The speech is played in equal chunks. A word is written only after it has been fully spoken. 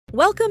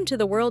Welcome to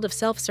the world of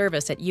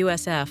self-service at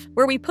USF,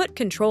 where we put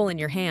control in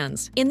your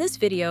hands. In this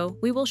video,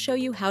 we will show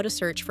you how to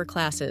search for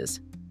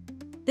classes.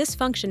 This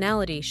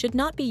functionality should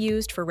not be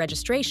used for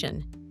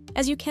registration,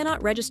 as you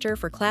cannot register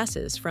for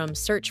classes from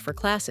Search for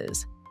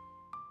Classes.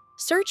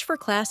 Search for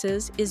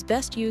Classes is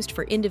best used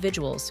for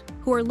individuals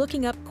who are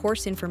looking up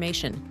course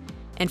information,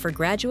 and for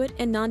graduate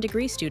and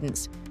non-degree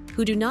students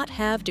who do not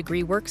have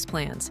degree works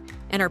plans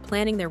and are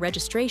planning their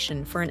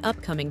registration for an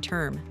upcoming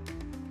term.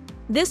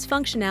 This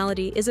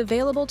functionality is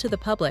available to the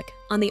public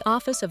on the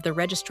Office of the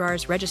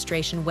Registrar's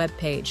Registration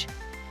webpage.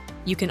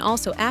 You can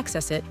also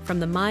access it from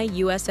the My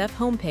USF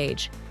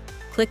homepage.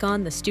 Click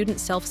on the Student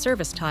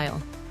Self-Service tile.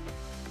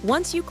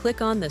 Once you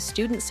click on the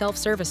Student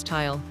Self-Service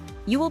tile,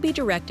 you will be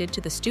directed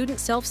to the Student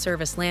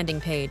Self-Service landing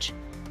page.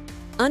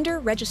 Under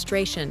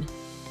Registration,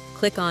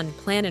 click on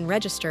Plan and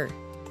Register.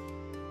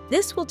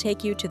 This will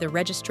take you to the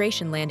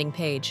Registration landing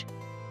page.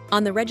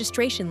 On the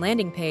Registration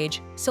landing page,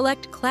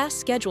 select Class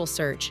Schedule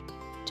Search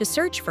to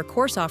search for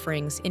course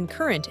offerings in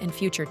current and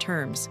future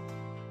terms.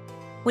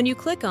 When you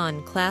click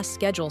on Class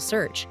Schedule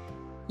Search,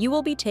 you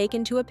will be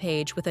taken to a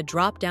page with a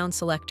drop-down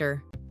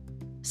selector.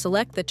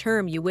 Select the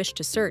term you wish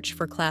to search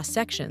for class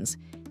sections,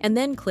 and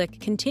then click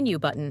Continue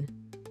button.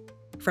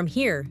 From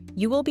here,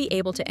 you will be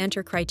able to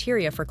enter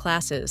criteria for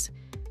classes.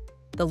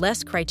 The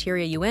less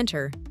criteria you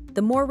enter,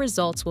 the more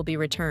results will be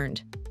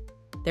returned.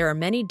 There are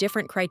many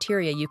different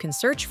criteria you can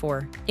search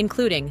for,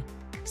 including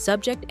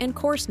subject and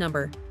course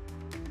number.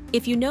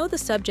 If you know the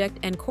subject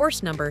and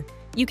course number,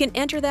 you can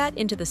enter that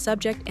into the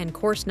subject and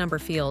course number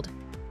field.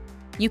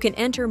 You can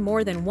enter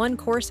more than one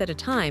course at a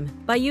time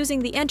by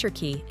using the Enter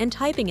key and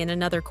typing in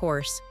another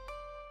course.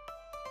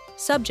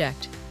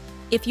 Subject.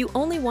 If you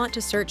only want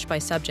to search by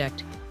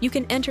subject, you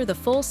can enter the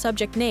full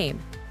subject name,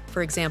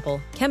 for example,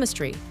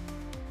 chemistry,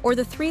 or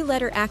the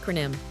three-letter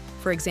acronym,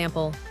 for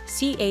example,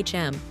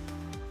 CHM,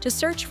 to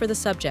search for the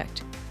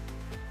subject.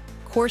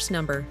 Course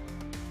number.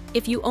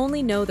 If you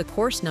only know the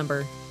course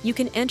number, you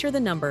can enter the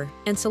number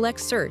and select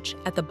Search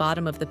at the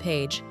bottom of the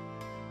page.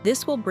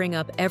 This will bring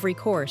up every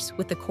course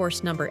with the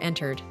course number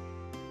entered.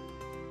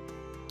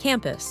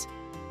 Campus.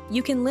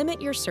 You can limit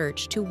your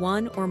search to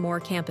one or more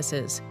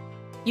campuses.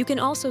 You can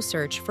also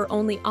search for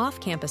only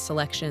off-campus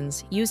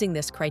selections using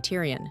this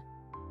criterion.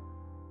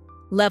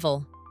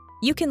 Level.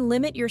 You can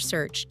limit your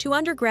search to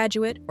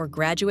undergraduate or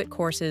graduate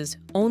courses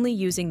only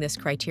using this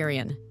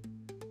criterion.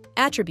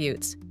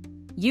 Attributes.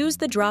 Use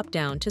the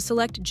drop-down to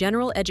select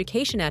general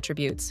education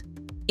attributes,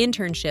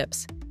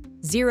 internships,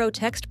 zero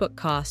textbook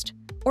cost,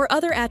 or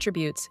other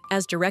attributes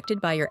as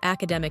directed by your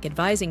academic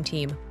advising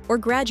team or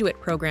graduate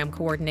program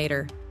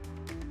coordinator.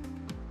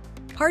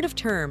 Part of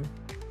term.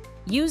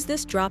 Use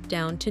this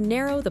drop-down to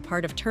narrow the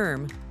part of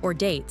term, or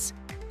dates,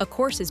 a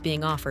course is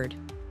being offered.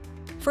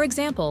 For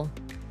example,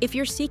 if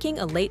you're seeking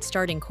a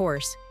late-starting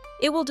course,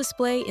 it will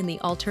display in the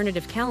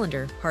alternative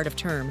calendar part of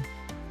term.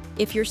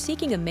 If you're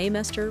seeking a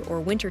Maymester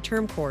or winter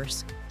term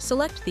course,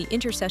 select the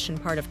intersession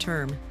part of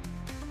term.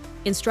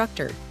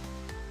 Instructor.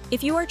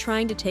 If you are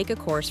trying to take a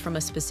course from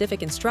a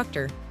specific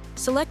instructor,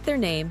 select their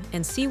name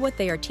and see what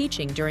they are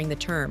teaching during the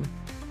term.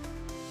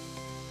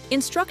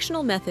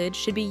 Instructional method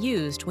should be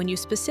used when you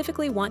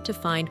specifically want to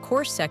find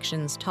course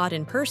sections taught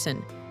in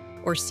person,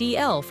 or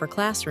CL for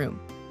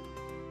classroom.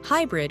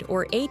 Hybrid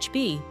or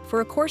HB for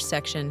a course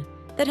section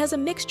that has a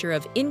mixture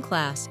of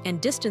in-class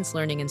and distance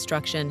learning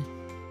instruction.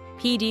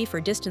 PD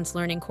for distance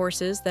learning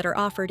courses that are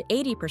offered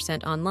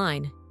 80%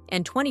 online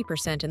and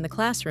 20% in the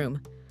classroom.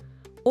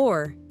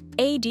 Or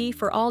AD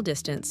for all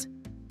distance,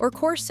 or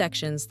course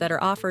sections that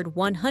are offered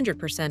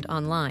 100%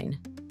 online.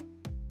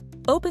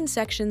 Open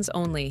sections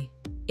only.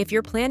 If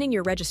you're planning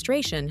your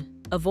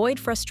registration, avoid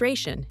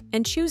frustration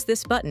and choose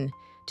this button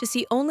to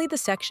see only the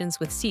sections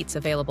with seats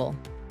available.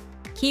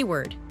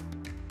 Keyword.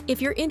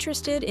 If you're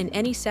interested in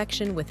any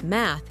section with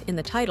math in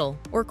the title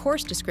or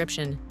course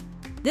description,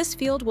 this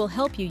field will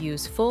help you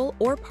use full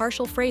or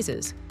partial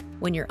phrases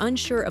when you're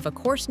unsure of a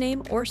course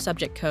name or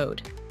subject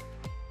code.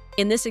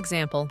 In this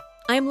example,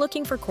 I am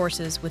looking for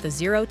courses with a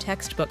zero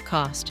textbook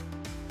cost.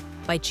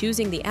 By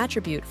choosing the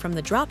attribute from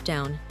the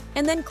drop-down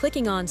and then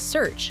clicking on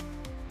Search,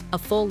 a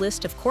full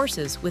list of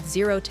courses with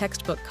zero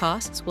textbook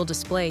costs will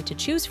display to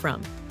choose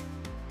from.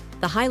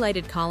 The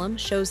highlighted column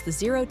shows the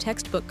zero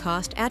textbook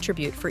cost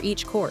attribute for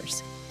each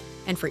course,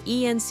 and for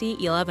ENC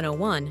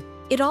 1101,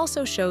 it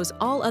also shows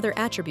all other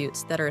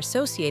attributes that are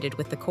associated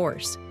with the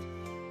course.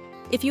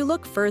 If you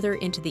look further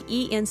into the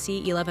ENC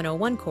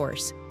 1101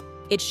 course,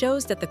 it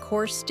shows that the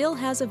course still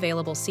has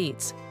available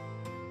seats.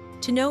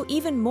 To know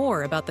even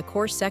more about the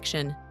course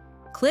section,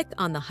 click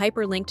on the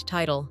hyperlinked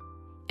title,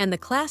 and the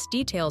Class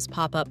Details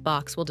pop-up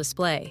box will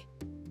display.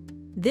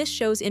 This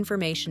shows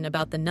information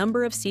about the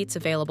number of seats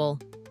available,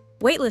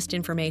 waitlist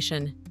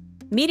information,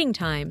 meeting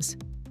times,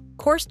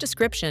 course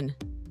description,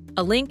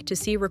 a link to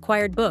see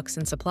required books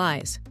and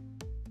supplies.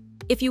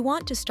 If you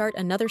want to start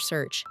another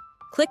search,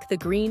 click the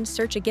green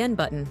Search Again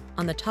button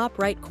on the top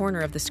right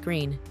corner of the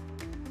screen.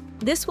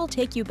 This will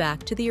take you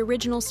back to the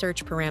original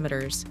search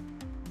parameters.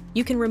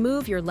 You can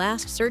remove your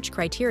last search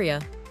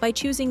criteria by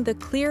choosing the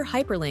clear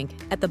hyperlink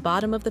at the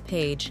bottom of the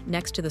page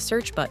next to the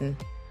search button,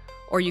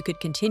 or you could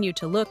continue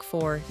to look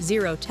for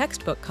zero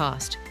textbook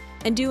cost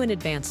and do an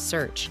advanced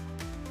search.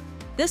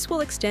 This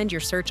will extend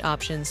your search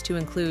options to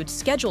include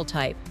schedule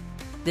type.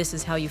 This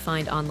is how you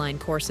find online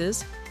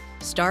courses,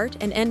 start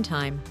and end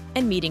time,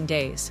 and meeting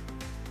days.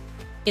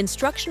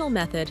 Instructional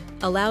method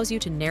allows you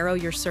to narrow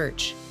your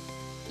search.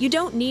 You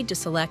don't need to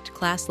select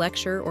class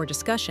lecture or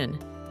discussion,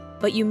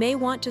 but you may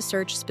want to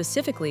search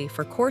specifically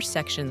for course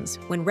sections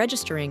when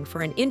registering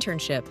for an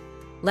internship,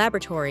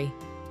 laboratory,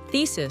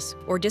 thesis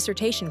or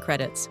dissertation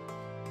credits,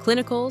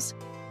 clinicals,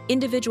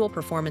 individual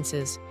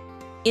performances,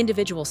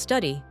 individual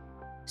study,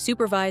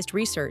 supervised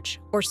research,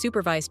 or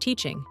supervised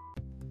teaching.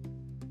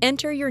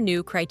 Enter your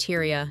new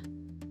criteria.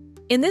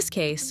 In this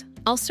case,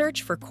 I'll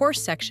search for course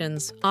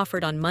sections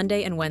offered on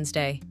Monday and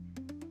Wednesday.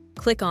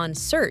 Click on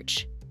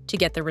Search to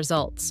get the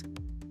results.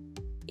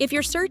 If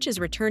your search is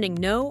returning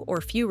no or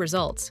few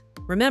results,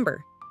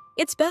 remember,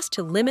 it's best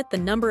to limit the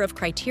number of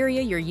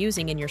criteria you're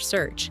using in your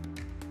search.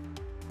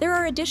 There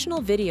are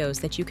additional videos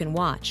that you can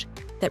watch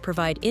that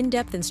provide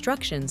in-depth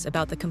instructions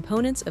about the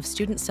components of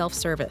student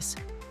self-service.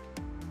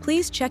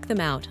 Please check them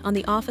out on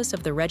the Office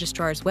of the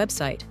Registrar's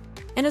website.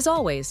 And as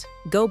always,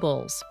 go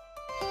Bulls!